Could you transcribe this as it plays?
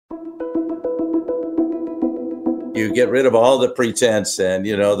You get rid of all the pretense and,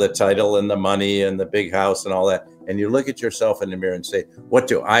 the title and the money and the big house and all that. And you look at yourself in the mirror and say, what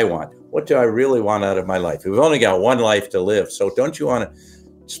do I want? What do I really want out of my life? We've only got one life to live. So don't you want to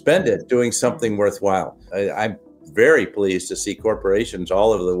spend it doing something worthwhile? I'm very pleased to see corporations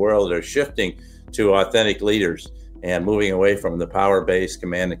all over the world are shifting to authentic leaders and moving away from the power-based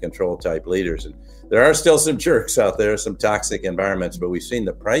command and control type leaders. And there are still some jerks out there, some toxic environments, but we've seen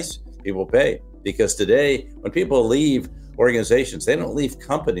the price people pay. Because today, when people leave organizations, they don't leave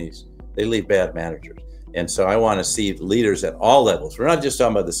companies, they leave bad managers. And so I want to see leaders at all levels. We're not just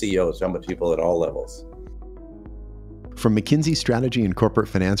talking about the CEOs, we're talking about people at all levels. From McKinsey Strategy and Corporate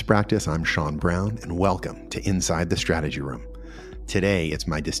Finance Practice, I'm Sean Brown, and welcome to Inside the Strategy Room. Today, it's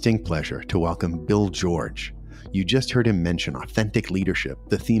my distinct pleasure to welcome Bill George. You just heard him mention authentic leadership,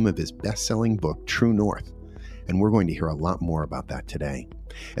 the theme of his best-selling book, True North. And we're going to hear a lot more about that today.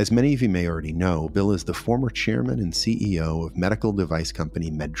 As many of you may already know, Bill is the former chairman and CEO of medical device company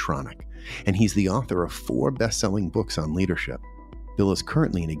Medtronic, and he's the author of 4 best-selling books on leadership. Bill is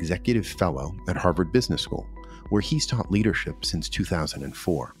currently an executive fellow at Harvard Business School, where he's taught leadership since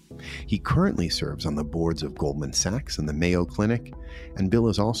 2004. He currently serves on the boards of Goldman Sachs and the Mayo Clinic, and Bill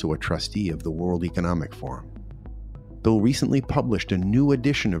is also a trustee of the World Economic Forum. Bill recently published a new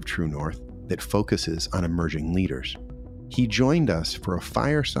edition of True North that focuses on emerging leaders. He joined us for a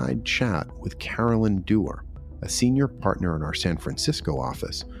fireside chat with Carolyn Dewar, a senior partner in our San Francisco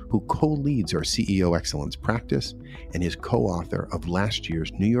office who co-leads our CEO Excellence practice and is co-author of last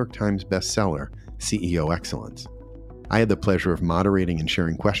year's New York Times bestseller, CEO Excellence. I had the pleasure of moderating and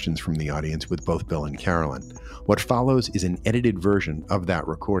sharing questions from the audience with both Bill and Carolyn. What follows is an edited version of that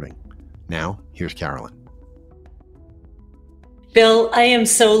recording. Now, here's Carolyn. Bill, I am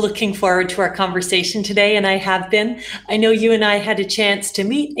so looking forward to our conversation today, and I have been. I know you and I had a chance to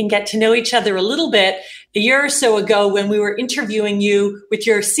meet and get to know each other a little bit a year or so ago when we were interviewing you with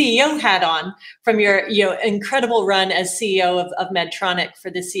your CEO hat on from your incredible run as CEO of Medtronic for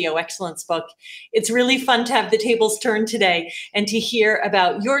the CEO Excellence book. It's really fun to have the tables turned today and to hear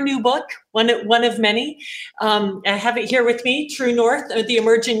about your new book, one of many. I have it here with me, True North, the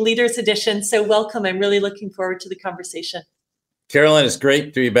Emerging Leaders Edition. So welcome. I'm really looking forward to the conversation. Carolyn, it's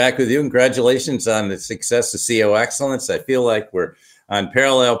great to be back with you. Congratulations on the success of CEO Excellence. I feel like we're on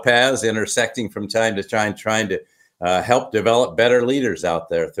parallel paths, intersecting from time to time, trying to help develop better leaders out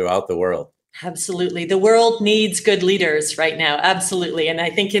there throughout the world. Absolutely. The world needs good leaders right now. Absolutely. And I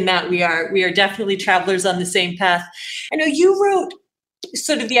think in that we are definitely travelers on the same path. I know you wrote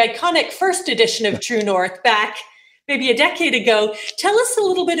sort of the iconic first edition of True North back maybe a decade ago. Tell us a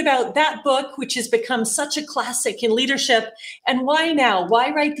little bit about that book, which has become such a classic in leadership, and why now?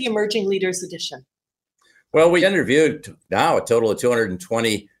 Why write the Emerging Leaders Edition? Well, we interviewed now a total of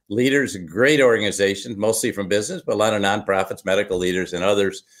 220 leaders, great organizations, mostly from business, but a lot of nonprofits, medical leaders, and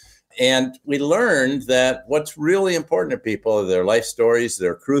others. And we learned that what's really important to people are their life stories,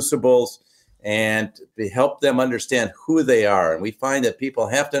 their crucibles, and to help them understand who they are. And we find that people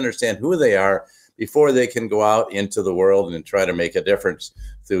have to understand who they are before they can go out into the world and try to make a difference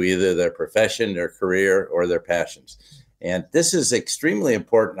through either their profession, their career, or their passions. And this is extremely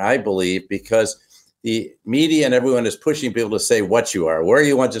important, I believe, because the media and everyone is pushing people to say what you are, where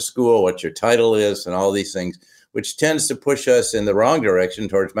you went to school, what your title is, and all these things, which tends to push us in the wrong direction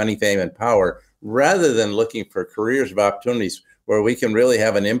towards money, fame, and power, rather than looking for careers of opportunities where we can really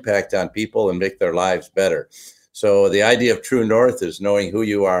have an impact on people and make their lives better. So the idea of True North is knowing who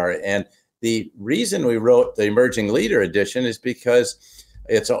you are. And the reason we wrote the Emerging Leader Edition is because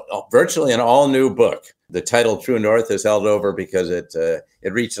it's virtually an all-new book. The title True North is held over because it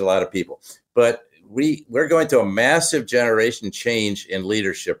reached a lot of people. But we're going through a massive generation change in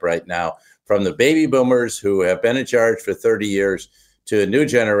leadership right now, from the baby boomers who have been in charge for 30 years to a new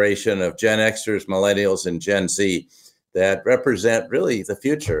generation of Gen Xers, millennials, and Gen Z that represent really the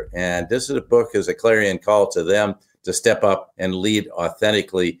future. And this is a book as a clarion call to them to step up and lead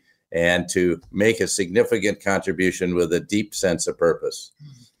authentically and to make a significant contribution with a deep sense of purpose.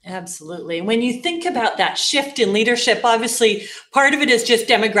 Absolutely. And when you think about that shift in leadership, obviously part of it is just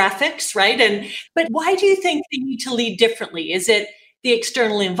demographics, right? But why do you think they need to lead differently? Is it the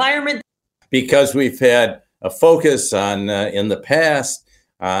external environment? Because we've had a focus on, in the past,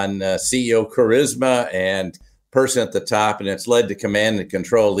 on CEO charisma and person at the top, and it's led to command and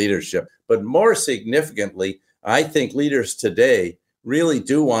control leadership. But more significantly, I think leaders today really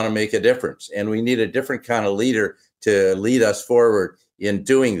do want to make a difference, and we need a different kind of leader to lead us forward in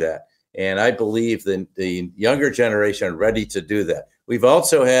doing that. And I believe that the younger generation are ready to do that. We've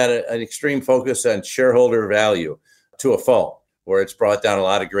also had an extreme focus on shareholder value to a fault, where it's brought down a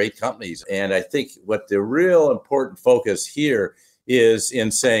lot of great companies. And I think what the real important focus here is in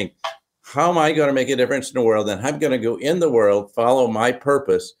saying, how am I going to make a difference in the world? And I'm going to go in the world, follow my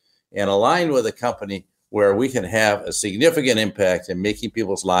purpose, and align with a company where we can have a significant impact in making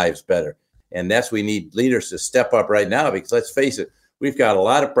people's lives better. And that's, we need leaders to step up right now, because let's face it, we've got a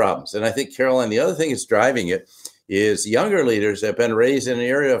lot of problems. And I think, Caroline, the other thing that's driving it is younger leaders have been raised in an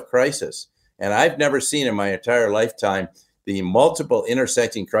area of crisis. And I've never seen in my entire lifetime the multiple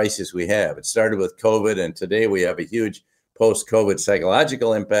intersecting crises we have. It started with COVID, and today we have a huge post-COVID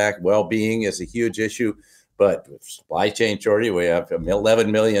psychological impact. Well-being is a huge issue, but supply chain shortage, we have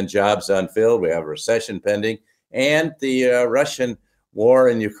 11 million jobs unfilled, we have a recession pending, and the Russian war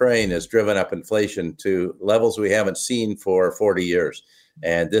in Ukraine has driven up inflation to levels we haven't seen for 40 years.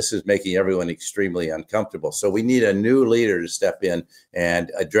 And this is making everyone extremely uncomfortable. So we need a new leader to step in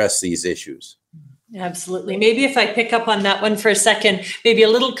and address these issues. Absolutely. Maybe if I pick up on that one for a second, maybe a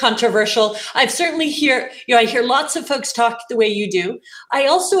little controversial. I've certainly I hear lots of folks talk the way you do. I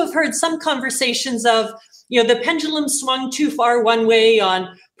also have heard some conversations of, the pendulum swung too far one way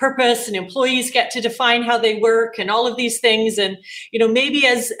on purpose, and employees get to define how they work and all of these things. And, maybe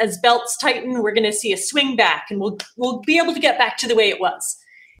as belts tighten, we're going to see a swing back, and we'll be able to get back to the way it was.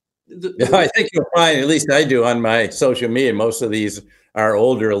 I think you'll find, at least I do on my social media, most of these are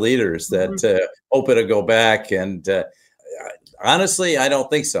older leaders that hope it'll go back. And honestly, I don't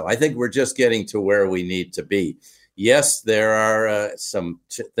think so. I think we're just getting to where we need to be. Yes, there are some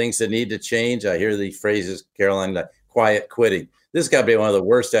things that need to change. I hear these phrases, Caroline, like quiet quitting. This has got to be one of the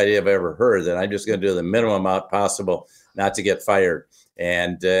worst ideas I've ever heard, that I'm just going to do the minimum amount possible not to get fired,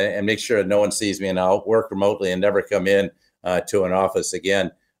 and make sure that no one sees me, and I'll work remotely and never come in to an office again.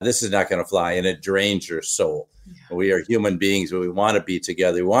 This is not going to fly, and it drains your soul. Yeah. We are human beings, but we want to be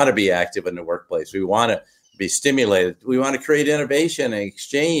together. We want to be active in the workplace. We want to be stimulated. We want to create innovation and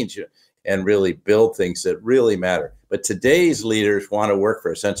exchange and really build things that really matter. But today's leaders want to work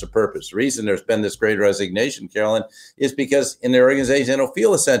for a sense of purpose. The reason there's been this great resignation, Carolyn, is because in their organization, they don't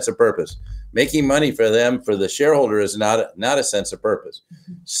feel a sense of purpose. Making money for them, for the shareholder, is not a sense of purpose.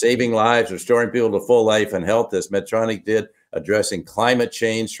 Mm-hmm. Saving lives, restoring people to full life and health, as Medtronic did, addressing climate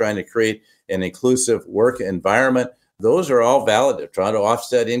change, trying to create an inclusive work environment. Those are all valid. Trying to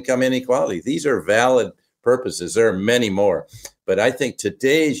offset income inequality. These are valid purposes. There are many more. But I think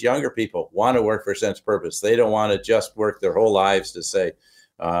today's younger people want to work for a sense of purpose. They don't want to just work their whole lives to say,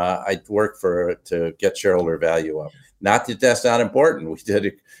 I work to get shareholder value up. Not that that's not important. We did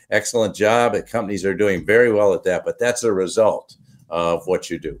an excellent job. And companies are doing very well at that. But that's a result of what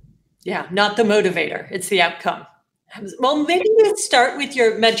you do. Yeah, not the motivator. It's the outcome. Well, maybe let's start with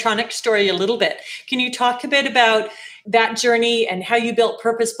your Medtronic story a little bit. Can you talk a bit about that journey and how you built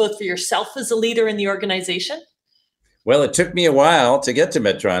purpose both for yourself as a leader in the organization? Well, it took me a while to get to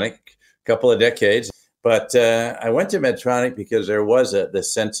Medtronic, a couple of decades. But I went to Medtronic because there was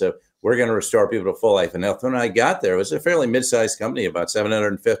this sense of, we're going to restore people to full life and health. When I got there, it was a fairly mid-sized company, about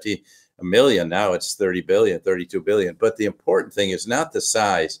 $750 million. Now it's 30 billion, 32 billion. But the important thing is not the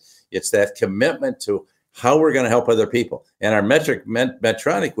size. It's that commitment to how we're going to help other people. And our metric,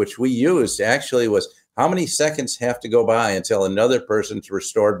 Medtronic, which we used, actually was how many seconds have to go by until another person's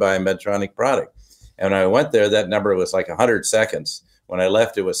restored by a Medtronic product. And when I went there, that number was like 100 seconds. When I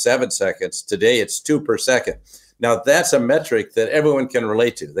left, it was 7 seconds. Today, it's 2 per second. Now, that's a metric that everyone can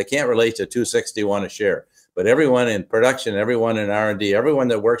relate to. They can't relate to 261 a share. But everyone in production, everyone in R&D, everyone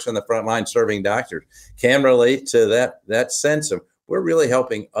that works on the front line serving doctors can relate to that sense of, we're really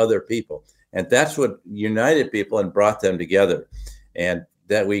helping other people. And that's what united people and brought them together. And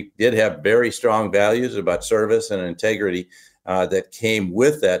that we did have very strong values about service and integrity that came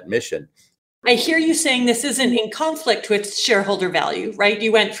with that mission. I hear you saying this isn't in conflict with shareholder value, right?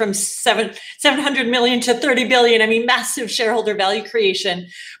 You went from 700 million to 30 billion. I mean, massive shareholder value creation.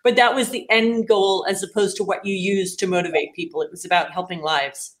 But that was the end goal as opposed to what you used to motivate people. It was about helping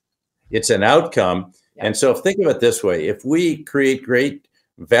lives. It's an outcome. Yeah. And so think of it this way. If we create great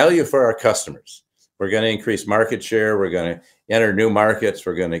value for our customers, we're going to increase market share. We're going to enter new markets.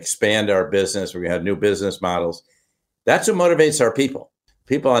 We're going to expand our business. We're going to have new business models. That's what motivates our people.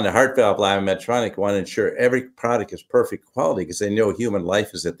 People on the heart valve line of Medtronic want to ensure every product is perfect quality because they know human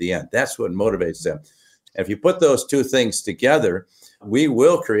life is at the end. That's what motivates them. And if you put those two things together, we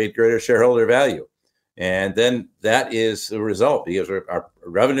will create greater shareholder value. And then that is the result, because our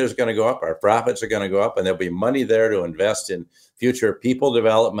revenue is going to go up, our profits are going to go up, and there'll be money there to invest in future people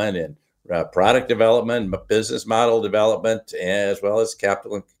development and product development, business model development, as well as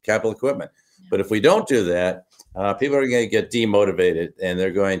capital equipment. But if we don't do that, people are going to get demotivated and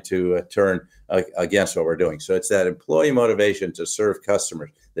they're going to turn against what we're doing. So it's that employee motivation to serve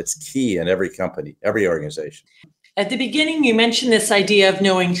customers that's key in every company, every organization. At the beginning, you mentioned this idea of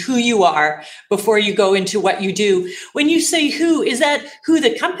knowing who you are before you go into what you do. When you say who, is that who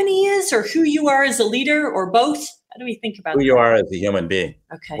the company is or who you are as a leader or both? How do we think about who you are as a human being?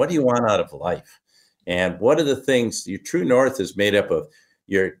 Okay. What do you want out of life? And what are the things, your true north is made up of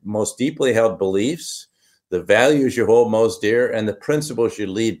your most deeply held beliefs, the values you hold most dear, and the principles you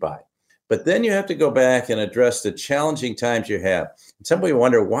lead by. But then you have to go back and address the challenging times you have. And somebody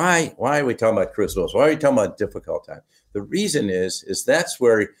wonder, why are we talking about crucibles? Why are we talking about difficult times? The reason is that's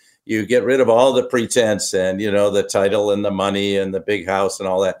where you get rid of all the pretense and, the title and the money and the big house and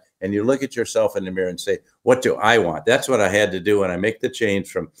all that. And you look at yourself in the mirror and say, what do I want? That's what I had to do when I make the change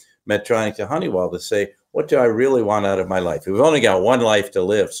from Medtronic to Honeywell, to say, what do I really want out of my life? We've only got one life to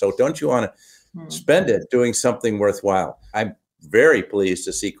live. So don't you want to spend it doing something worthwhile? I'm very pleased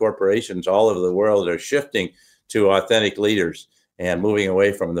to see corporations all over the world are shifting to authentic leaders and moving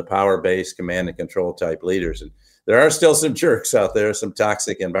away from the power-based command and control type leaders. And there are still some jerks out there, some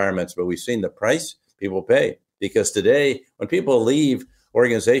toxic environments, but we've seen the price people pay. Because today, when people leave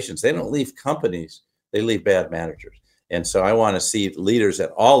organizations, they don't leave companies, they leave bad managers. And so I want to see leaders at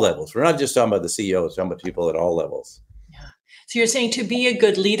all levels. We're not just talking about the CEOs, we're talking about people at all levels. Yeah. So you're saying to be a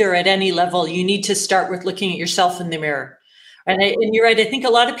good leader at any level, you need to start with looking at yourself in the mirror. And you're right. I think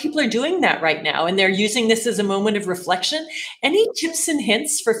a lot of people are doing that right now, and they're using this as a moment of reflection. Any tips and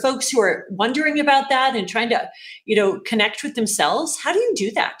hints for folks who are wondering about that and trying to, connect with themselves? How do you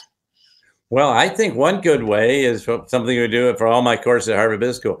do that? Well, I think one good way is something we do for all my courses at Harvard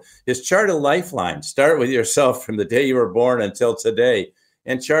Business School is chart a lifeline. Start with yourself from the day you were born until today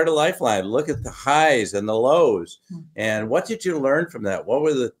and chart a lifeline. Look at the highs and the lows. And what did you learn from that? What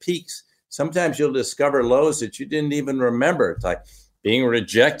were the peaks? Sometimes you'll discover lows that you didn't even remember. It's like being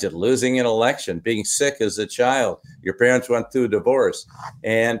rejected, losing an election, being sick as a child. Your parents went through a divorce.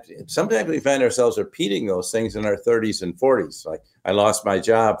 And sometimes we find ourselves repeating those things in our 30s and 40s. Like, I lost my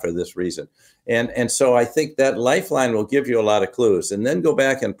job for this reason. And so I think that lifeline will give you a lot of clues. And then go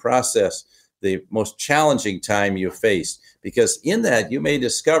back and process the most challenging time you faced. Because in that, you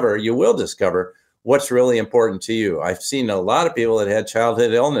will discover what's really important to you. I've seen a lot of people that had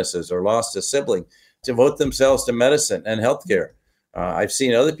childhood illnesses or lost a sibling devote themselves to medicine and healthcare. I've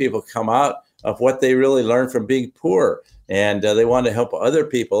seen other people come out of what they really learned from being poor, and they want to help other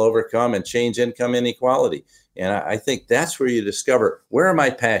people overcome and change income inequality. And I think that's where you discover, where are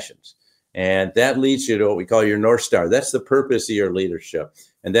my passions? And that leads you to what we call your North Star. That's the purpose of your leadership.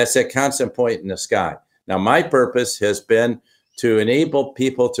 And that's that constant point in the sky. Now, my purpose has been to enable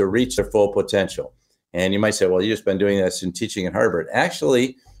people to reach their full potential. And you might say, well, you've just been doing that in teaching at Harvard.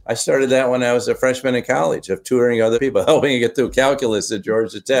 Actually, I started that when I was a freshman in college, of tutoring other people, helping get through calculus at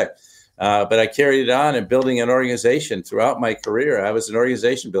Georgia Tech. But I carried it on and building an organization throughout my career. I was an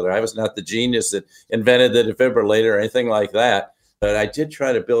organization builder. I was not the genius that invented the defibrillator or anything like that. But I did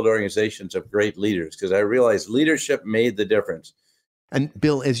try to build organizations of great leaders because I realized leadership made the difference. And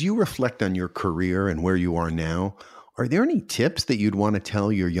Bill, as you reflect on your career and where you are now, are there any tips that you'd want to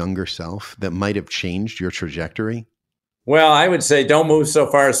tell your younger self that might have changed your trajectory? Well, I would say don't move so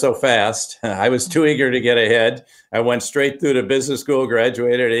far so fast. I was too eager to get ahead. I went straight through to business school,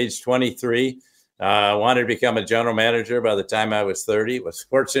 graduated at age 23. Wanted to become a general manager by the time I was 30. Was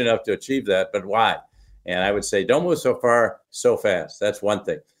fortunate enough to achieve that, but why? And I would say don't move so far so fast. That's one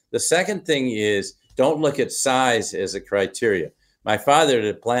thing. The second thing is don't look at size as a criteria. My father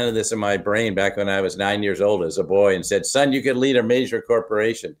had planted this in my brain back when I was 9 years old as a boy and said, son, you could lead a major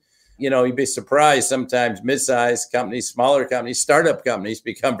corporation. You'd be surprised sometimes mid-sized companies, smaller companies, startup companies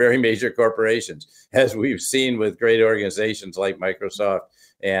become very major corporations, as we've seen with great organizations like Microsoft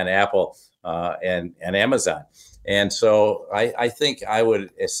and Apple and Amazon. And so I think I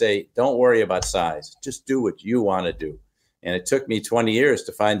would say, don't worry about size. Just do what you want to do. And it took me 20 years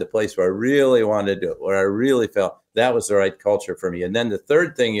to find the place where I really wanted to do it, where I really felt that was the right culture for me. And then the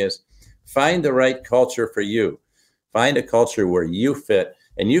third thing is find the right culture for you. Find a culture where you fit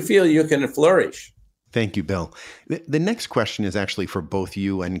and you feel you can flourish. Thank you, Bill. The next question is actually for both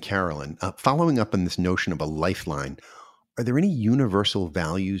you and Carolyn. Following up on this notion of a lifeline, are there any universal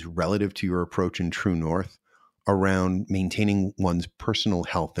values relative to your approach in True North around maintaining one's personal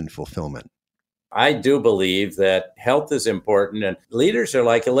health and fulfillment? I do believe that health is important, and leaders are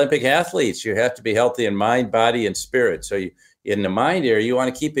like Olympic athletes. You have to be healthy in mind, body, and spirit. So in the mind area, you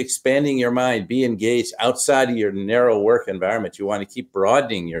want to keep expanding your mind, be engaged outside of your narrow work environment. You want to keep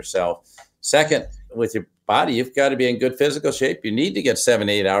broadening yourself Second, with your body, you've got to be in good physical shape. You need to get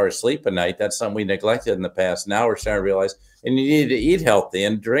 7-8 hours sleep a night. That's something we neglected in the past. Now we're starting to realize, and you need to eat healthy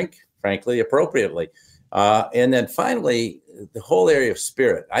and drink, frankly, appropriately. And then finally, the whole area of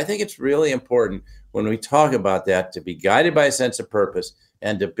spirit. I think it's really important when we talk about that to be guided by a sense of purpose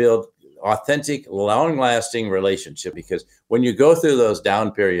and to build authentic, long-lasting relationship. Because when you go through those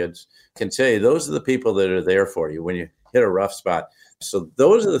down periods, I can tell you, those are the people that are there for you when you hit a rough spot. So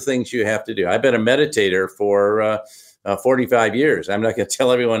those are the things you have to do. I've been a meditator for 45 years. I'm not going to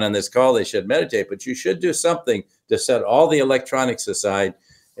tell everyone on this call they should meditate, but you should do something to set all the electronics aside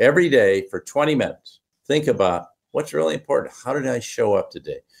every day for 20 minutes. Think about what's really important. How did I show up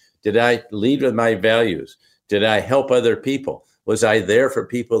today? Did I lead with my values? Did I help other people? Was I there for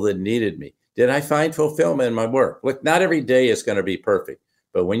people that needed me? Did I find fulfillment in my work? Look, not every day is going to be perfect,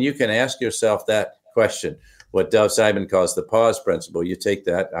 but when you can ask yourself that question, what Dov Seidman calls the pause principle, you take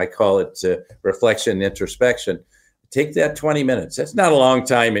that, I call it reflection and introspection. Take that 20 minutes. That's not a long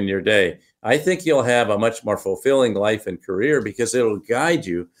time in your day. I think you'll have a much more fulfilling life and career because it'll guide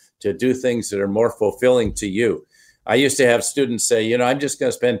you to do things that are more fulfilling to you. I used to have students say, I'm just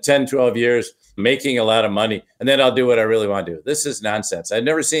going to spend 10, 12 years making a lot of money, and then I'll do what I really want to do. This is nonsense. I've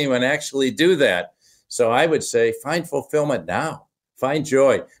never seen anyone actually do that. So I would say, find fulfillment now. Find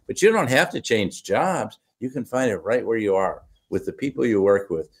joy. But you don't have to change jobs. You can find it right where you are with the people you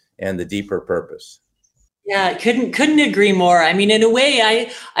work with and the deeper purpose. Yeah, couldn't agree more. I mean, in a way,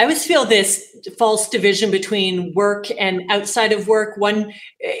 I always feel this false division between work and outside of work. One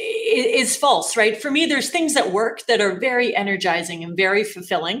is false, right? For me, there's things at work that are very energizing and very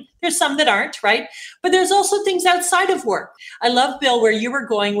fulfilling. There's some that aren't, right? But there's also things outside of work. I love, Bill, where you were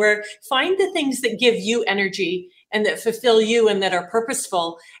going, where find the things that give you energy and that fulfill you and that are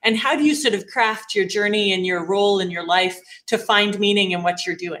purposeful. And how do you sort of craft your journey and your role in your life to find meaning in what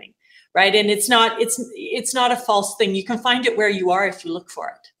you're doing? Right. And it's not a false thing. You can find it where you are if you look for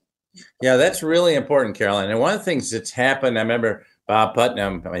it. Yeah, that's really important, Caroline. And one of the things that's happened, I remember Bob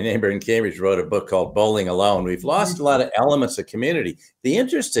Putnam, my neighbor in Cambridge, wrote a book called Bowling Alone. We've lost a lot of elements of community. The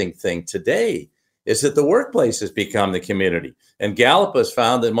interesting thing today is that the workplace has become the community. And Gallup has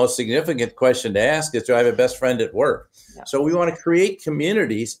found the most significant question to ask is, do I have a best friend at work? Yeah. So we want to create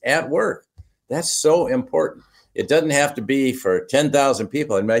communities at work. That's so important. It doesn't have to be for 10,000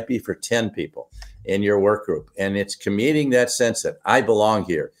 people. It might be for 10 people in your work group. And it's communicating that sense that I belong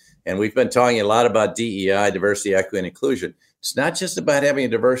here. And we've been talking a lot about DEI, diversity, equity, and inclusion. It's not just about having a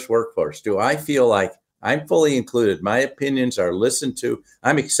diverse workforce. Do I feel like I'm fully included? My opinions are listened to.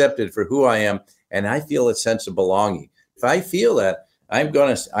 I'm accepted for who I am. And I feel a sense of belonging. If I feel that, I'm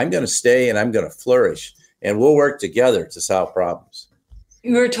going to stay and I'm going to flourish. And we'll work together to solve problems.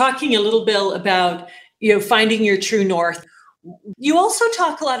 You were talking a little, Bill, about finding your true north. You also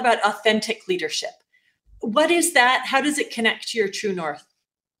talk a lot about authentic leadership. What is that? How does it connect to your true north?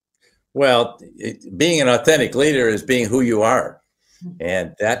 Well, being an authentic leader is being who you are.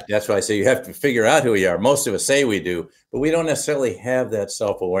 And that's why I say you have to figure out who you are. Most of us say we do, but we don't necessarily have that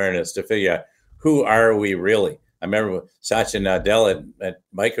self-awareness to figure out who are we really. I remember Satya Nadella at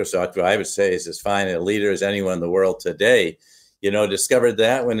Microsoft, who I would say is as fine a leader as anyone in the world today, discovered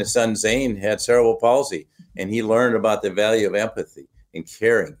that when his son Zane had cerebral palsy, and he learned about the value of empathy and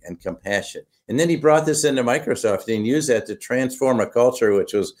caring and compassion. And then he brought this into Microsoft and used that to transform a culture,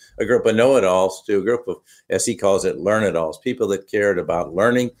 which was a group of know-it-alls, to a group of, as he calls it, learn-it-alls, people that cared about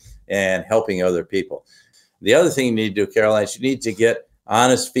learning and helping other people. The other thing you need to do, Caroline, is you need to get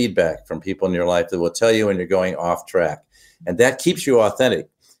honest feedback from people in your life that will tell you when you're going off track. And that keeps you authentic.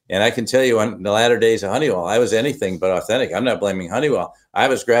 And I can tell you on the latter days of Honeywell, I was anything but authentic. I'm not blaming Honeywell. I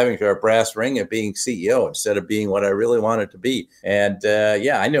was grabbing for a brass ring and being CEO instead of being what I really wanted to be. And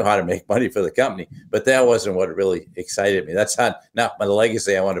I knew how to make money for the company, but that wasn't what really excited me. That's not my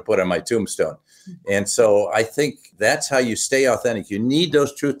legacy I want to put on my tombstone. And so I think that's how you stay authentic. You need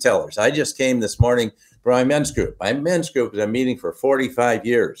those truth tellers. I just came this morning from my men's group. My men's group has been meeting for 45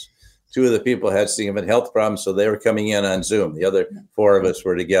 years. Two of the people had significant health problems, so they were coming in on Zoom. The other four of us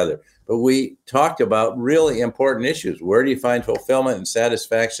were together. But we talked about really important issues. Where do you find fulfillment and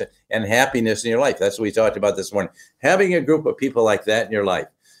satisfaction and happiness in your life? That's what we talked about this morning. Having a group of people like that in your life,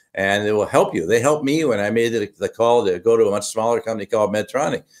 and it will help you. They helped me when I made the call to go to a much smaller company called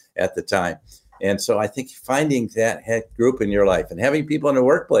Medtronic at the time. And so I think finding that group in your life and having people in the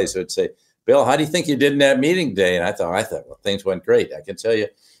workplace would say, Bill, how do you think you did in that meeting today? And I thought, well, things went great. I can tell you,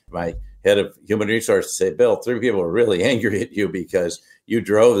 my head of human resources said, Bill, 3 people were really angry at you because you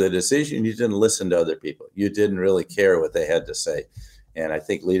drove the decision. You didn't listen to other people. You didn't really care what they had to say. And I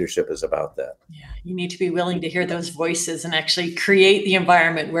think leadership is about that. Yeah, you need to be willing to hear those voices and actually create the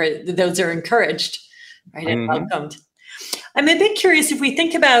environment where those are encouraged, right, and welcomed. I'm a bit curious if we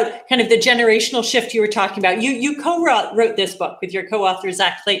think about kind of the generational shift you were talking about. You co-wrote this book with your co-author,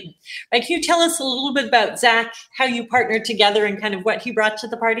 Zach Clayton. Right? Can you tell us a little bit about Zach, how you partnered together and kind of what he brought to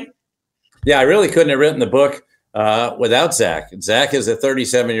the party? Yeah, I really couldn't have written the book without Zach. Zach is a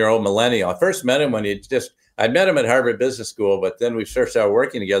 37-year-old millennial. I first met him when I met him at Harvard Business School, but then we first started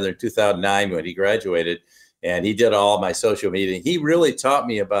working together in 2009 when he graduated, and he did all my social media. He really taught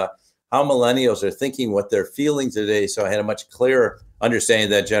me about how millennials are thinking, what they're feeling today. So I had a much clearer understanding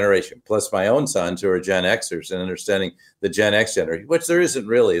of that generation, plus my own sons who are Gen Xers and understanding the Gen X generation, which there isn't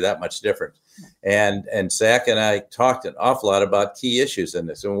really that much different. And Zach and I talked an awful lot about key issues in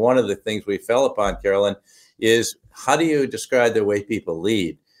this. And one of the things we fell upon, Carolyn, is how do you describe the way people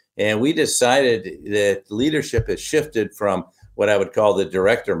lead? And we decided that leadership has shifted from what I would call the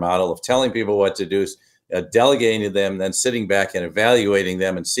director model of telling people what to do, delegating to them, then sitting back and evaluating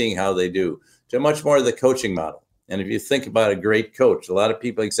them and seeing how they do, to much more of the coaching model. And if you think about a great coach, a lot of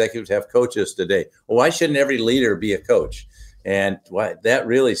people, executives, have coaches today. Well, why shouldn't every leader be a coach? And why that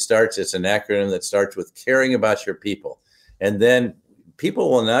really starts, it's an acronym that starts with caring about your people. And then people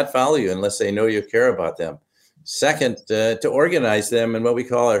will not follow you unless they know you care about them. Second, to organize them in what we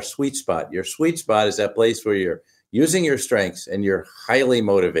call our sweet spot. Your sweet spot is that place where you're using your strengths and you're highly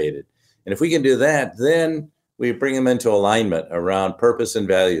motivated. And if we can do that, then we bring them into alignment around purpose and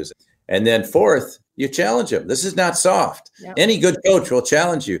values. And then fourth, you challenge them. This is not soft. Yep. Any good coach will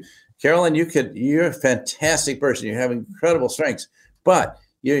challenge you. Carolyn, you're a fantastic person. You have incredible strengths, but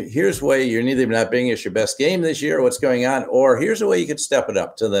here's a way you're neither not being at your best game this year or what's going on, or here's a way you could step it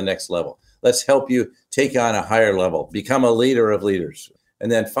up to the next level. Let's help you take on a higher level, become a leader of leaders.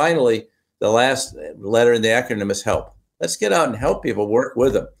 And then finally, the last letter in the acronym is help. Let's get out and help people, work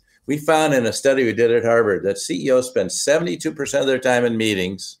with them. We found in a study we did at Harvard that CEOs spend 72% of their time in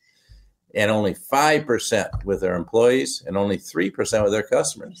meetings and only 5% with their employees and only 3% with their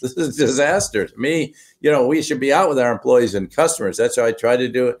customers. This is a disaster. To me, we should be out with our employees and customers. That's how I tried to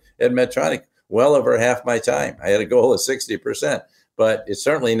do it at Medtronic. Well over half my time. I had a goal of 60%, but it's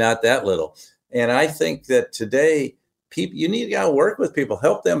certainly not that little. And I think that today, you need to go work with people,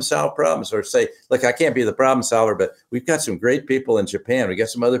 help them solve problems, or say, look, I can't be the problem solver, but we've got some great people in Japan. We got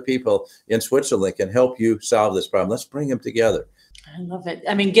some other people in Switzerland that can help you solve this problem. Let's bring them together. I love it.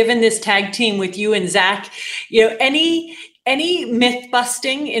 I mean, given this tag team with you and Zach, any myth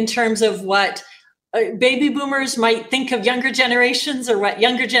busting in terms of what baby boomers might think of younger generations or what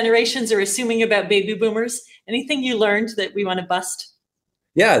younger generations are assuming about baby boomers? Anything you learned that we want to bust?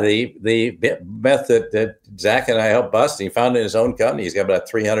 Yeah, the myth that Zach and I helped bust, he founded his own company. He's got about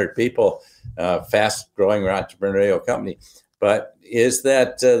 300 people, fast-growing entrepreneurial company. But is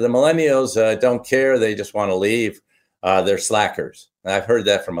that the millennials don't care. They just want to leave. They're slackers. And I've heard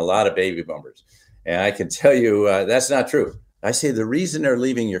that from a lot of baby boomers. And I can tell you that's not true. I say the reason they're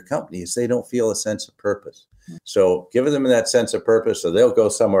leaving your company is they don't feel a sense of purpose. So give them that sense of purpose so they'll go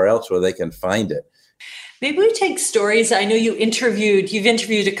somewhere else where they can find it. Maybe we take stories. I know you've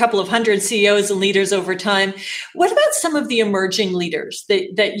interviewed a couple of hundred CEOs and leaders over time. What about some of the emerging leaders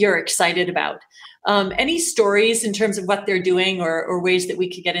that you're excited about? Any stories in terms of what they're doing or ways that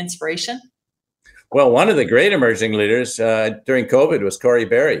we could get inspiration? Well, one of the great emerging leaders during COVID was Corey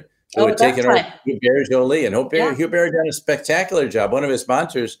Berry, who had taken over Hugh Berry's lead. And Hugh Berry done a spectacular job. One of his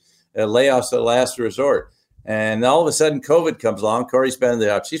sponsors, layoffs at last resort. And all of a sudden, COVID comes along. Corey's been in the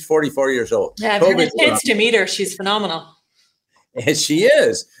job. She's 44 years old. Yeah, I've had a chance to meet her. She's phenomenal. And she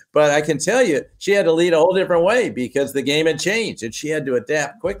is. But I can tell you, she had to lead a whole different way because the game had changed and she had to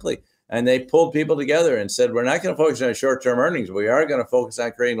adapt quickly. And they pulled people together and said, we're not going to focus on short-term earnings. We are going to focus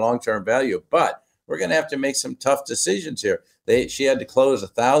on creating long-term value. But we're going to have to make some tough decisions here. She had to close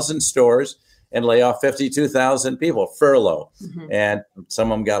 1,000 stores and lay off 52,000 people, furlough. Mm-hmm. And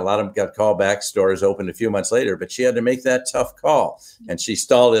a lot of them got callback. Stores opened a few months later, but she had to make that tough call. And she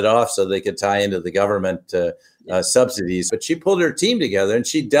stalled it off so they could tie into the government subsidies. But she pulled her team together and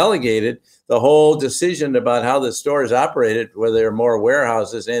she delegated the whole decision about how the stores operated, whether there were more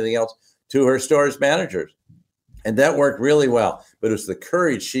warehouses, anything else, to her stores managers. And that worked really well. But it was the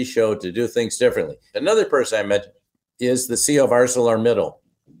courage she showed to do things differently. Another person I met is the CEO of ArcelorMittal,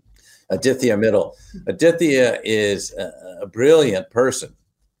 Aditya Mittal. Aditya is a brilliant person,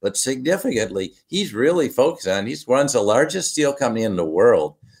 but significantly, he's really focused on, he runs the largest steel company in the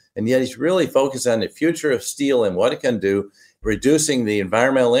world, and yet he's really focused on the future of steel and what it can do, reducing the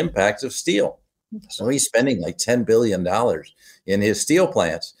environmental impacts of steel. So he's spending like $10 billion in his steel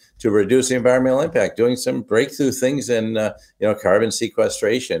plants to reduce the environmental impact, doing some breakthrough things in carbon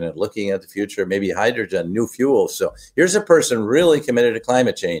sequestration and looking at the future, maybe hydrogen, new fuels. So here's a person really committed to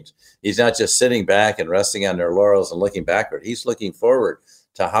climate change. He's not just sitting back and resting on their laurels and looking backward. He's looking forward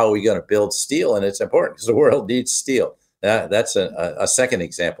to how we're going to build steel, and it's important because the world needs steel. That's a second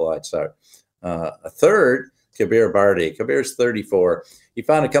example I'd start. A third, Kabir Bharti. Kabir's 34. He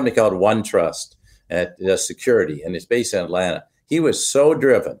founded a company called OneTrust at security, and it's based in Atlanta. He was so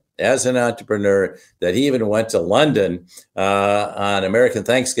driven as an entrepreneur that he even went to London on American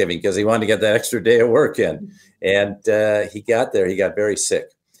Thanksgiving because he wanted to get that extra day of work in. And he got there. He got very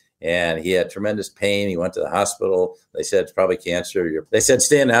sick. And he had tremendous pain. He went to the hospital. They said, it's probably cancer. They said,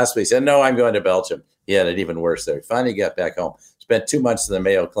 stay in the hospital. He said, no, I'm going to Belgium. He had it even worse there. He finally got back home. Spent 2 months in the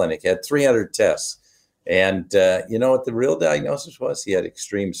Mayo Clinic. Had 300 tests. And you know what the real diagnosis was? He had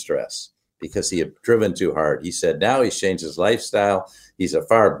extreme stress because he had driven too hard. He said now he's changed his lifestyle. He's a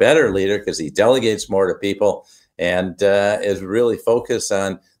far better leader because he delegates more to people and is really focused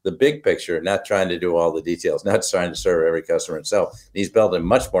on the big picture, not trying to do all the details, not trying to serve every customer himself. He's built a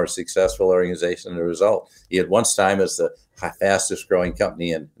much more successful organization as a result. He had once time as the fastest growing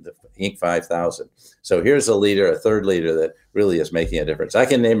company in the Inc. 5000. So here's a leader, a third leader that really is making a difference. I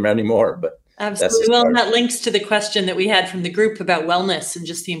can name many more, but absolutely. Well, and that links to the question that we had from the group about wellness and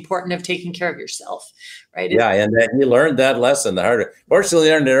just the importance of taking care of yourself, right? Yeah, and he learned that lesson the harder. Fortunately,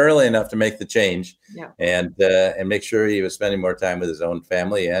 he learned it early enough to make the change, and make sure he was spending more time with his own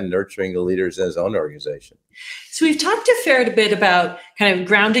family and nurturing the leaders in his own organization. So we've talked a fair bit about kind of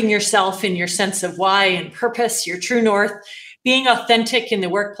grounding yourself in your sense of why and purpose, your true north, being authentic in the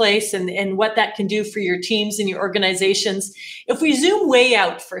workplace and what that can do for your teams and your organizations. If we zoom way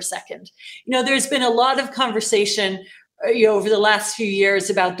out for a second, there's been a lot of conversation over the last few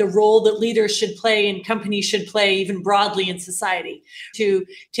years about the role that leaders should play and companies should play even broadly in society to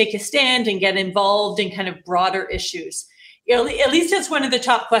take a stand and get involved in kind of broader issues. At least that's one of the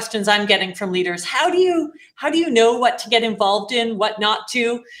top questions I'm getting from leaders. How do you know what to get involved in, what not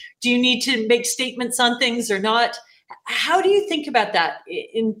to? Do you need to make statements on things or not? How do you think about that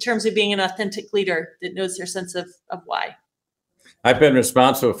in terms of being an authentic leader that knows their sense of why? I've been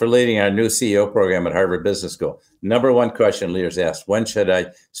responsible for leading our new CEO program at Harvard Business School. Number one question leaders ask, when should I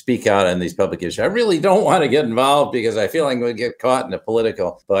speak out on these public issues? I really don't want to get involved because I feel like I'm going to get caught in the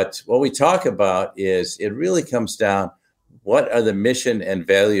political. But what we talk about is it really comes down, what are the mission and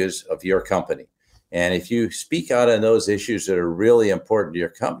values of your company? And if you speak out on those issues that are really important to your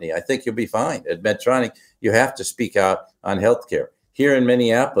company, I think you'll be fine. At Medtronic, you have to speak out on healthcare. Here in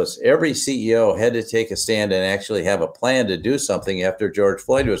Minneapolis, every CEO had to take a stand and actually have a plan to do something after George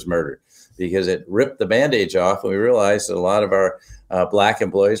Floyd was murdered, because it ripped the bandage off. And we realized that a lot of our Black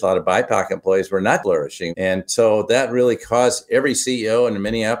employees, a lot of BIPOC employees were not flourishing. And so that really caused every CEO in the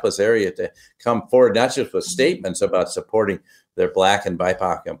Minneapolis area to come forward, not just with statements about supporting their Black and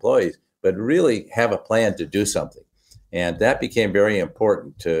BIPOC employees, but really have a plan to do something. And that became very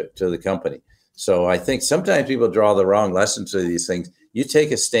important to the company. So I think sometimes people draw the wrong lessons of these things. You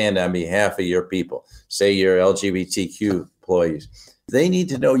take a stand on behalf of your people, say your LGBTQ employees. They need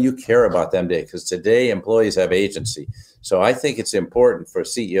to know you care about them today, because today employees have agency. So I think it's important for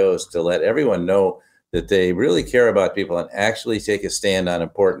CEOs to let everyone know that they really care about people and actually take a stand on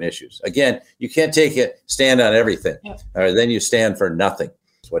important issues. Again, you can't take a stand on everything, or then you stand for nothing.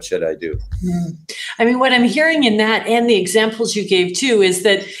 What should I do? I mean, what I'm hearing in that and the examples you gave too is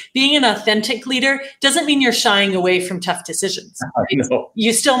that being an authentic leader doesn't mean you're shying away from tough decisions. Right?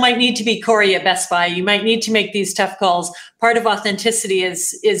 You still might need to be Corey at Best Buy. You might need to make these tough calls. Part of authenticity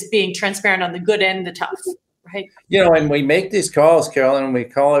is being transparent on the good and the tough, right? And we make these calls, Carolyn, and we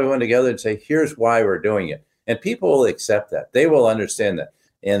call everyone together and say, here's why we're doing it. And people will accept that. They will understand that.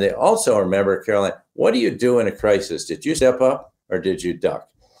 And they also remember, Carolyn, what do you do in a crisis? Did you step up or did you duck?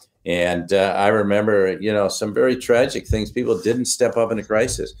 And I remember, some very tragic things. People didn't step up in a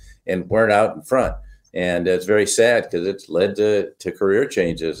crisis and weren't out in front. And it's very sad because it's led to career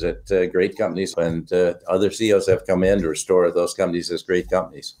changes at great companies. And other CEOs have come in to restore those companies as great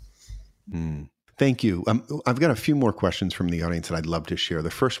companies. Thank you. I've got a few more questions from the audience that I'd love to share.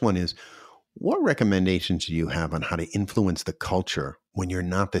 The first one is, what recommendations do you have on how to influence the culture when you're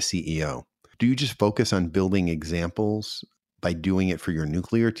not the CEO? Do you just focus on building examples by doing it for your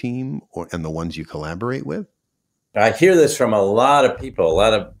nuclear team and the ones you collaborate with? I hear this from a lot of people, a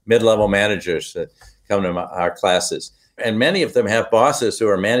lot of mid-level managers that come to our classes. And many of them have bosses who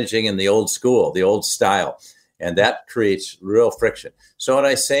are managing in the old school, the old style. And that creates real friction. So what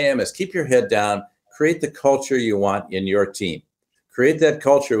I say to them is keep your head down, create the culture you want in your team. Create that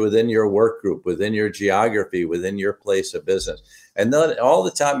culture within your work group, within your geography, within your place of business. And then all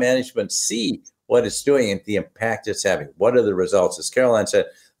the top management see what it's doing and the impact it's having. What are the results? As Caroline said,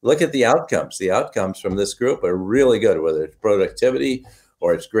 look at the outcomes. The outcomes from this group are really good, whether it's productivity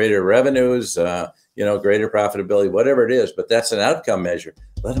or it's greater revenues, greater profitability, whatever it is. But that's an outcome measure.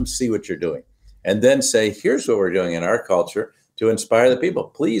 Let them see what you're doing. And then say, here's what we're doing in our culture to inspire the people.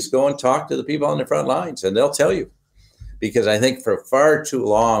 Please go and talk to the people on the front lines, and they'll tell you. Because I think for far too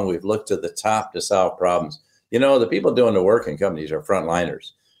long, we've looked to the top to solve problems. The people doing the work in companies are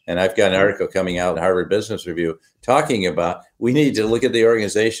frontliners. And I've got an article coming out in Harvard Business Review talking about we need to look at the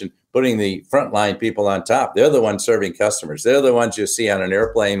organization, putting the frontline people on top. They're the ones serving customers. They're the ones you see on an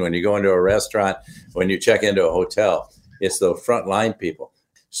airplane, when you go into a restaurant, when you check into a hotel. It's the frontline people.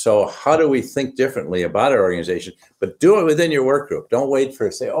 So how do we think differently about our organization? But do it within your work group. Don't wait for,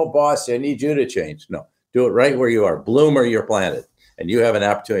 say, oh, boss, I need you to change. No, do it right where you are. Bloom where you're planted. And you have an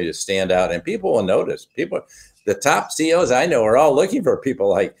opportunity to stand out. And people will notice. The top CEOs I know are all looking for people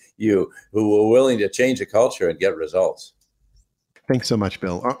like you who are willing to change the culture and get results. Thanks so much,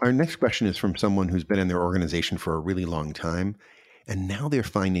 Bill. Our next question is from someone who's been in their organization for a really long time. And now they're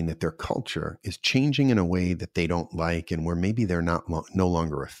finding that their culture is changing in a way that they don't like and where maybe they're no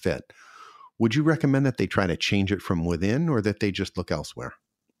longer a fit. Would you recommend that they try to change it from within or that they just look elsewhere?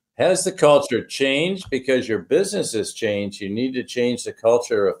 Has the culture changed because your business has changed? You need to change the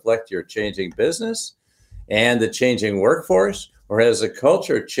culture to reflect your changing business and the changing workforce? Or has the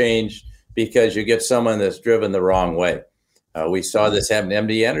culture changed because you get someone that's driven the wrong way? We saw this happen to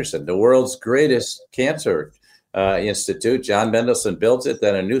MD Anderson, the world's greatest cancer institute. John Mendelsohn built it.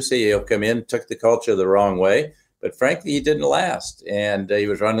 Then a new CEO came in, took the culture the wrong way. But frankly, he didn't last. And he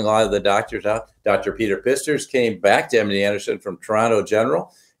was running a lot of the doctors out. Dr. Peter Pisters came back to MD Anderson from Toronto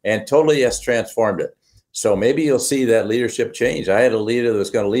General and totally has transformed it. So maybe you'll see that leadership change. I had a leader that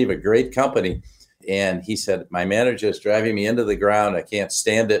was going to leave a great company. And he said, my manager is driving me into the ground. I can't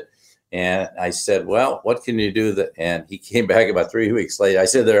stand it. And I said, well, what can you do? And he came back about 3 weeks later. I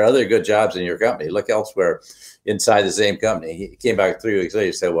said, there are other good jobs in your company. Look elsewhere inside the same company. He came back 3 weeks later.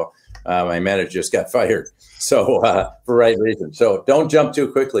 He said, well, my manager just got fired. So for right reason. So don't jump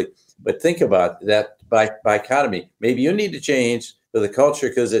too quickly, but think about that dichotomy. Maybe you need to change for the culture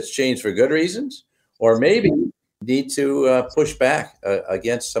because it's changed for good reasons, or maybe you need to push back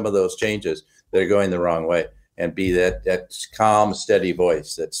against some of those changes that are going the wrong way. And be that calm, steady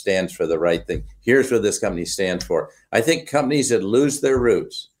voice that stands for the right thing. Here's what this company stands for. I think companies that lose their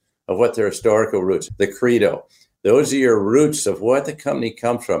roots of what their historical roots, the credo, those are your roots of what the company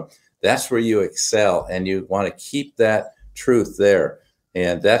comes from. That's where you excel, and you want to keep that truth there.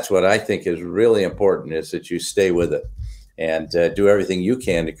 And that's what I think is really important, is that you stay with it and do everything you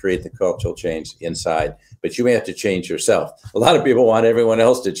can to create the cultural change inside. But you may have to change yourself. A lot of people want everyone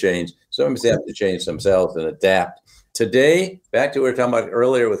else to change. Sometimes they have to change themselves and adapt. Today, back to what we were talking about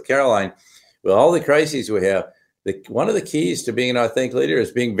earlier with Caroline, with all the crises we have, one of the keys to being an authentic leader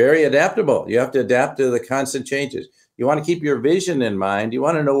is being very adaptable. You have to adapt to the constant changes. You want to keep your vision in mind. You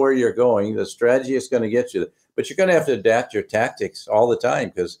want to know where you're going. The strategy is going to get you, but you're going to have to adapt your tactics all the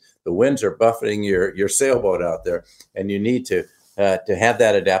time because the winds are buffeting your sailboat out there, and you need to have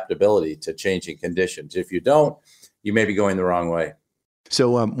that adaptability to changing conditions. If you don't, you may be going the wrong way.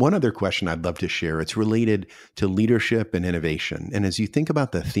 So one other question I'd love to share, it's related to leadership and innovation. And as you think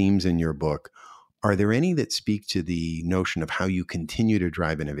about the themes in your book, are there any that speak to the notion of how you continue to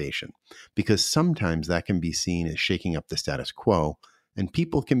drive innovation? Because sometimes that can be seen as shaking up the status quo, and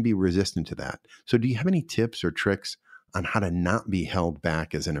people can be resistant to that. So do you have any tips or tricks on how to not be held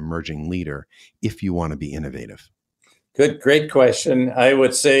back as an emerging leader if you want to be innovative? Great question. I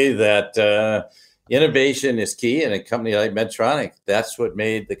would say that innovation is key. In a company like Medtronic, that's what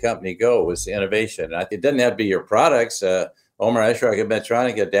made the company go, was innovation. It doesn't have to be your products. Omar Ashrak at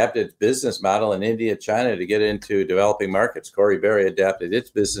Medtronic adapted its business model in India, China to get into developing markets. Corey Berry adapted its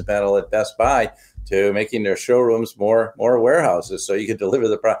business model at Best Buy to making their showrooms more warehouses so you could deliver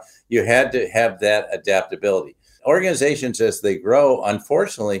the product. You had to have that adaptability. Organizations, as they grow,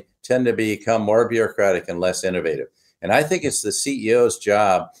 unfortunately, tend to become more bureaucratic and less innovative. And I think it's the CEO's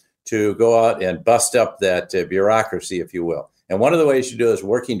job to go out and bust up that bureaucracy, if you will. And one of the ways you do it is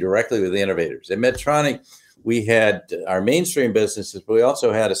working directly with the innovators. At Medtronic, we had our mainstream businesses, but we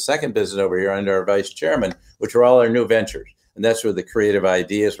also had a second business over here under our vice chairman, which were all our new ventures. And that's where the creative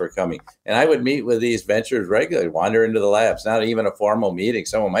ideas were coming. And I would meet with these ventures regularly, wander into the labs, not even a formal meeting.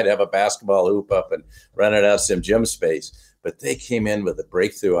 Someone might have a basketball hoop up and run it out some gym space, but they came in with the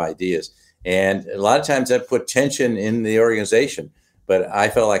breakthrough ideas. And a lot of times that put tension in the organization. but I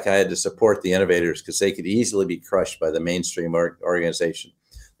felt like I had to support the innovators because they could easily be crushed by the mainstream organization.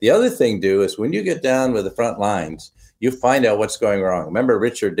 The other thing, is when you get down with the front lines, you find out what's going wrong. Remember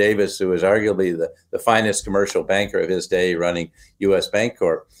Richard Davis, who was arguably the finest commercial banker of his day running U.S.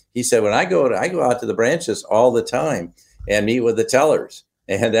 Bancorp. He said, when I go out to the branches all the time and meet with the tellers.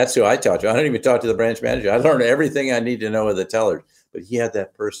 And that's who I talk to. I don't even talk to the branch manager. I learn everything I need to know with the tellers. But he had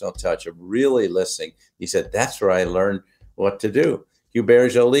that personal touch of really listening. He said, that's where I learned what to do. Hubert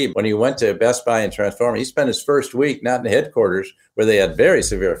Joly, when he went to Best Buy and Transform, he spent his first week not in the headquarters where they had very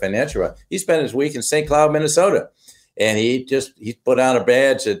severe financial problems. He spent his week in St. Cloud, Minnesota. And he put on a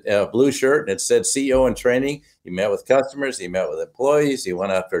badge, a blue shirt, and it said CEO in training. He met with customers. He met with employees. He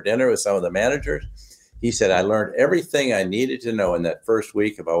went out for dinner with some of the managers. He said, I learned everything I needed to know in that first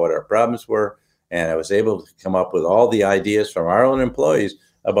week about what our problems were. And I was able to come up with all the ideas from our own employees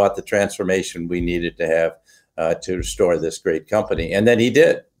about the transformation we needed to have to restore this great company. And then he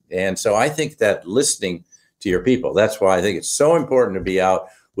did. And so I think that listening to your people, that's why I think it's so important to be out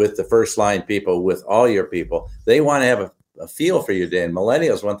with the first line people, with all your people. They want to have a feel for you, Dan.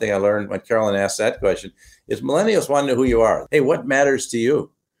 Millennials, one thing I learned when Carolyn asked that question is millennials want to know who you are. Hey, what matters to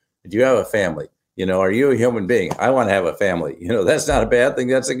you? Do you have a family? Are you a human being? I want to have a family. That's not a bad thing.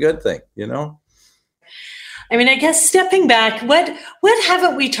 That's a good thing, I mean, I guess stepping back, what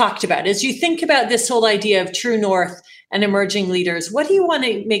haven't we talked about? As you think about this whole idea of True North and emerging leaders, what do you want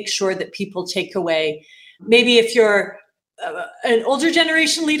to make sure that people take away? Maybe if you're an older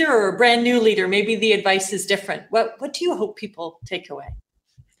generation leader or a brand new leader, maybe the advice is different. What do you hope people take away?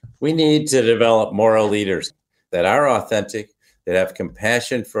 We need to develop moral leaders that are authentic, that have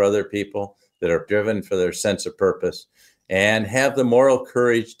compassion for other people, that are driven for their sense of purpose, and have the moral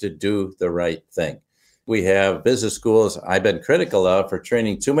courage to do the right thing. We have business schools I've been critical of for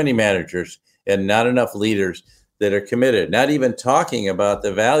training too many managers and not enough leaders that are committed, not even talking about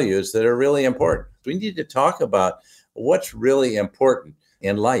the values that are really important. We need to talk about what's really important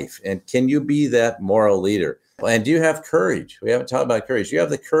in life. And can you be that moral leader? And do you have courage? We haven't talked about courage. Do you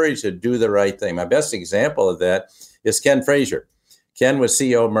have the courage to do the right thing? My best example of that is Ken Frazier. Ken was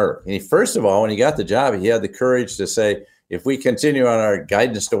CEO of Merck. And first of all, when he got the job, he had the courage to say, if we continue on our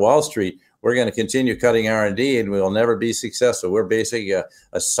guidance to Wall Street, we're going to continue cutting R&D and we will never be successful. We're basically a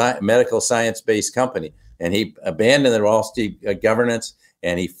medical science-based company. And he abandoned the Wall Street governance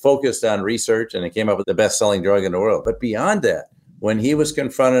and he focused on research and he came up with the best-selling drug in the world. But beyond that, when he was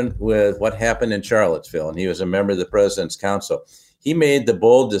confronted with what happened in Charlottesville and he was a member of the President's Council, he made the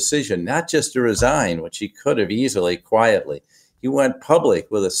bold decision not just to resign, which he could have easily, quietly. He went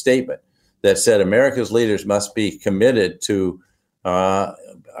public with a statement that said America's leaders must be committed to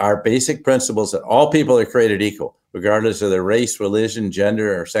our basic principles that all people are created equal, regardless of their race, religion,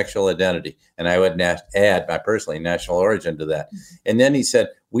 gender, or sexual identity. And I would add my personally national origin to that. And then he said,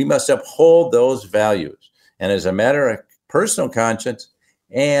 we must uphold those values. And as a matter of personal conscience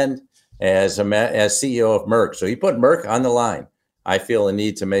and as CEO of Merck. So he put Merck on the line. I feel a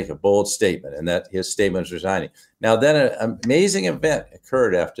need to make a bold statement, and that his statement was resigning. Now, then an amazing event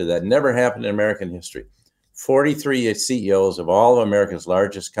occurred after that. Never happened in American history. 43 CEOs of all of America's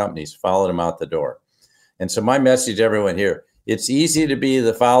largest companies followed him out the door. And so my message to everyone here, it's easy to be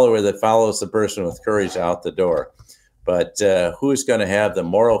the follower that follows the person with courage out the door. But who's going to have the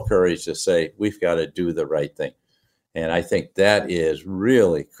moral courage to say, we've got to do the right thing? And I think that is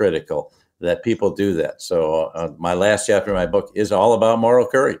really critical that people do that. So my last chapter of my book is all about moral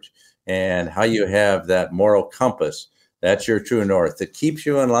courage and how you have that moral compass. That's your true north that keeps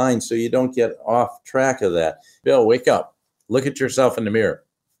you in line so you don't get off track of that. Bill, wake up, look at yourself in the mirror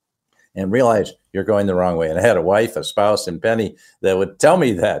and realize you're going the wrong way. And I had a wife, a spouse, and Penny that would tell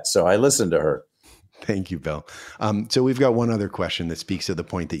me that. So I listened to her. Thank you, Bill. So we've got one other question that speaks to the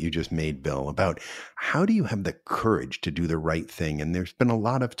point that you just made, Bill, about how do you have the courage to do the right thing? And there's been a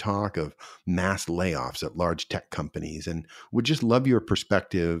lot of talk of mass layoffs at large tech companies, and would just love your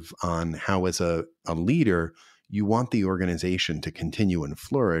perspective on how, as a leader, you want the organization to continue and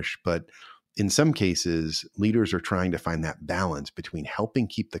flourish, but in some cases, leaders are trying to find that balance between helping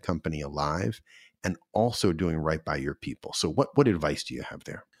keep the company alive and also doing right by your people. So what advice do you have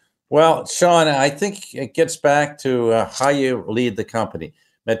there? Well, Sean, I think it gets back to how you lead the company.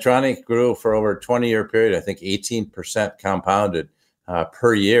 Medtronic grew for over a 20-year period, I think 18% compounded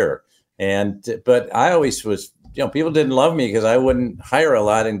per year. But I always was, people didn't love me because I wouldn't hire a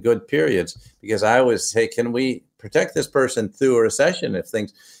lot in good periods. because I always say, can we protect this person through a recession if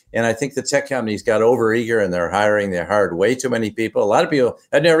things, and I think the tech companies got overeager and they're hired way too many people. A lot of people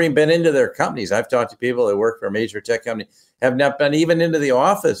have never even been into their companies. I've talked to people that work for a major tech company, have not been even into the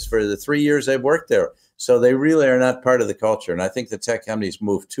office for the 3 years they've worked there. So they really are not part of the culture. And I think the tech companies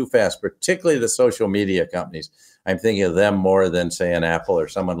move too fast, particularly the social media companies. I'm thinking of them more than, say, an Apple or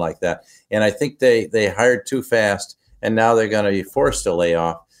someone like that. And I think they hired too fast, and now they're going to be forced to lay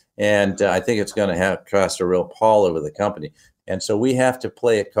off. And I think it's going to cast a real pall over the company. And so we have to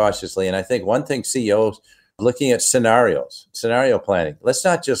play it cautiously. And I think one thing CEOs looking at scenario planning. Let's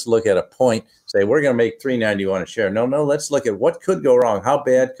not just look at a point, say we're going to make $3.91 a share. No, let's look at what could go wrong. How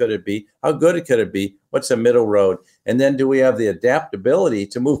bad could it be? How good could it be? What's the middle road? And then do we have the adaptability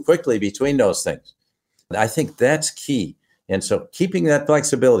to move quickly between those things? I think that's key. And so keeping that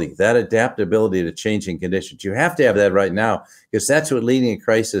flexibility, that adaptability to changing conditions, you have to have that right now, because that's what leading a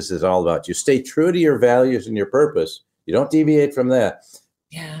crisis is all about. You stay true to your values and your purpose. You don't deviate from that.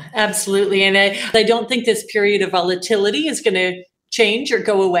 Yeah, absolutely. And I don't think this period of volatility is going to change or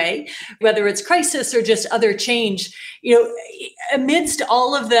go away, whether it's crisis or just other change. Amidst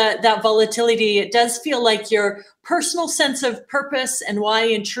all of that volatility, it does feel like your personal sense of purpose and why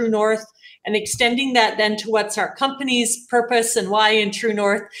in True North, and extending that then to what's our company's purpose and why in True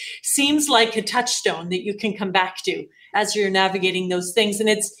North, seems like a touchstone that you can come back to as you're navigating those things. And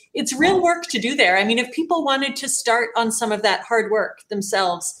it's real work to do there. I mean, if people wanted to start on some of that hard work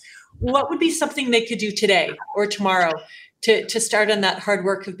themselves, what would be something they could do today or tomorrow to start on that hard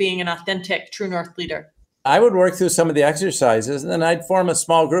work of being an authentic True North leader? I would work through some of the exercises, and then I'd form a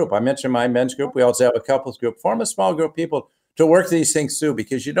small group. I mentioned my men's group. We also have a couples group. Form a small group of people to work these things through,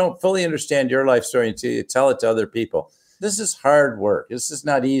 because you don't fully understand your life story until you tell it to other people. This is hard work. This is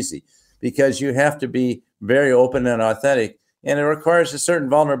not easy, because you have to be very open and authentic, and it requires a certain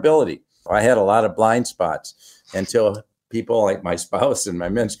vulnerability. I had a lot of blind spots until people like my spouse and my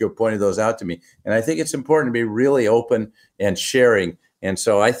men's group pointed those out to me. And I think it's important to be really open and sharing. And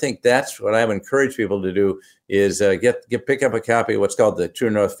so I think that's what I would encourage people to do is pick up a copy of what's called the True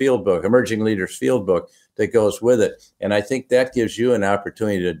North Field Book, Emerging Leaders Field Book, that goes with it. And I think that gives you an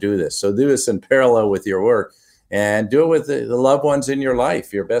opportunity to do this. So do this in parallel with your work, and do it with the loved ones in your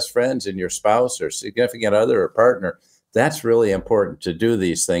life, your best friends and your spouse or significant other or partner. That's really important to do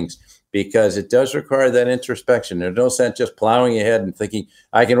these things, because it does require that introspection. There's no sense just plowing ahead and thinking,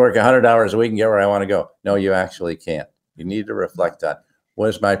 I can work 100 hours a week and get where I want to go. No, you actually can't. You need to reflect on, what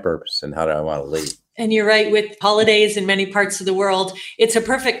is my purpose and how do I want to lead? And you're right, with holidays in many parts of the world, it's a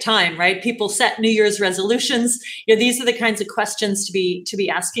perfect time, right? People set New Year's resolutions. These are the kinds of questions to be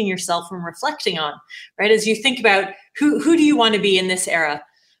asking yourself and reflecting on, right? As you think about who do you want to be in this era,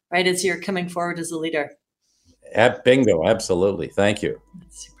 right? As you're coming forward as a leader. Bingo, absolutely. Thank you.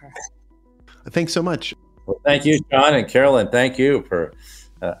 Super. Thanks so much. Well, thank you, Sean and Carolyn. Thank you for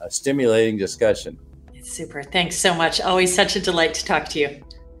a stimulating discussion. Super. Thanks so much. Always such a delight to talk to you.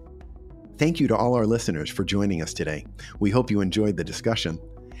 Thank you to all our listeners for joining us today. We hope you enjoyed the discussion.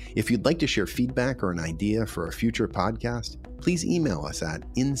 If you'd like to share feedback or an idea for a future podcast, please email us at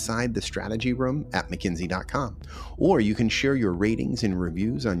insidethestrategyroom@mckinsey.com, or you can share your ratings and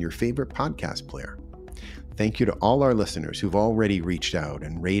reviews on your favorite podcast player. Thank you to all our listeners who've already reached out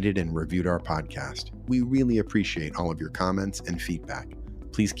and rated and reviewed our podcast. We really appreciate all of your comments and feedback.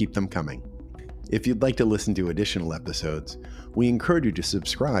 Please keep them coming. If you'd like to listen to additional episodes, we encourage you to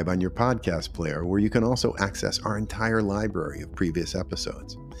subscribe on your podcast player, where you can also access our entire library of previous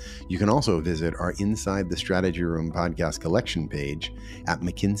episodes. You can also visit our Inside the Strategy Room podcast collection page at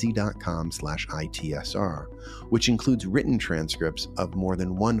mckinsey.com/ITSR, which includes written transcripts of more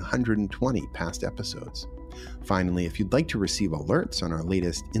than 120 past episodes. Finally, if you'd like to receive alerts on our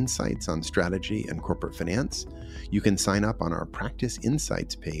latest insights on strategy and corporate finance, you can sign up on our Practice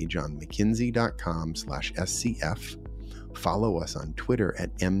Insights page on mckinsey.com/SCF, follow us on Twitter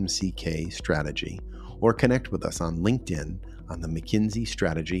at MCK Strategy, or connect with us on LinkedIn on the McKinsey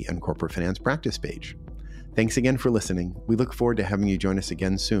Strategy and Corporate Finance Practice page. Thanks again for listening. We look forward to having you join us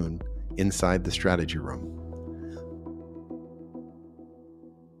again soon inside the Strategy Room.